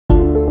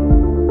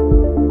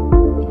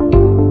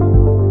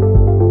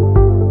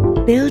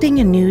Building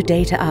a new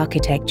data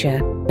architecture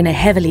in a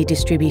heavily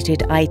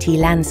distributed IT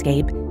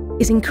landscape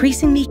is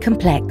increasingly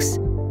complex,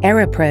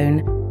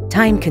 error-prone,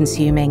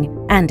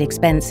 time-consuming, and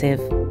expensive.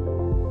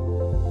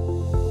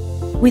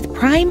 With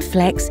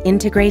PRIMEFLEX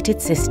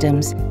Integrated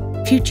Systems,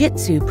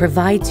 Fujitsu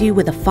provides you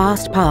with a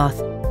fast path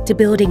to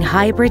building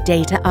hybrid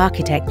data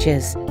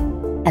architectures,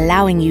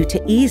 allowing you to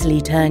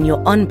easily turn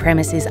your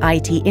on-premises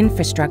IT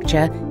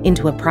infrastructure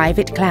into a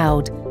private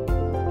cloud,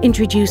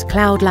 introduce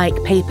cloud-like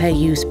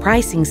pay-per-use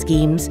pricing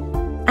schemes,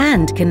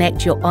 and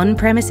connect your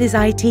on-premises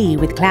IT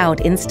with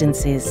cloud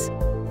instances.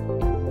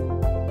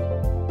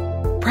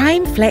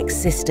 PRIMEFLEX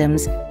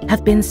systems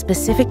have been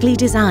specifically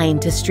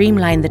designed to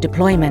streamline the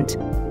deployment,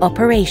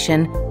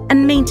 operation,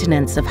 and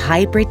maintenance of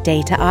hybrid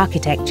data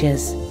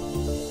architectures.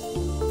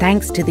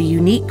 Thanks to the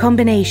unique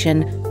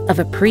combination of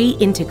a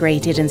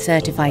pre-integrated and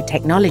certified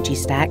technology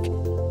stack,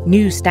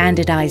 new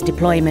standardized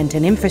deployment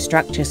and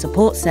infrastructure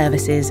support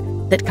services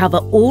that cover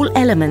all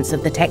elements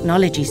of the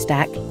technology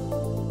stack,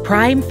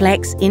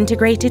 PRIMEFLEX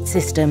Integrated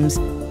Systems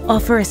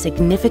offer a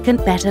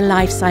significant better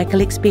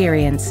lifecycle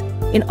experience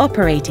in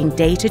operating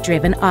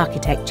data-driven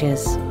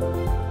architectures.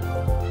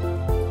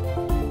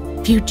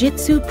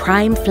 Fujitsu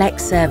PRIMEFLEX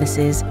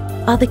services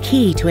are the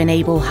key to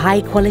enable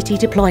high-quality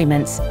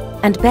deployments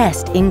and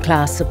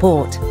best-in-class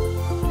support.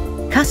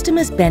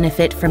 Customers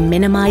benefit from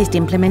minimized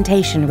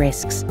implementation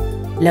risks,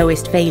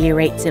 lowest failure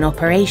rates in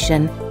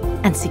operation,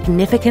 and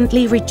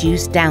significantly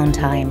reduced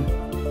downtime.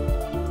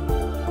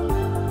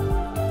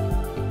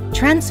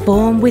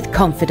 Transform with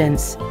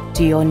confidence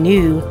to your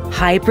new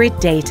hybrid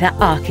data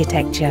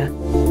architecture.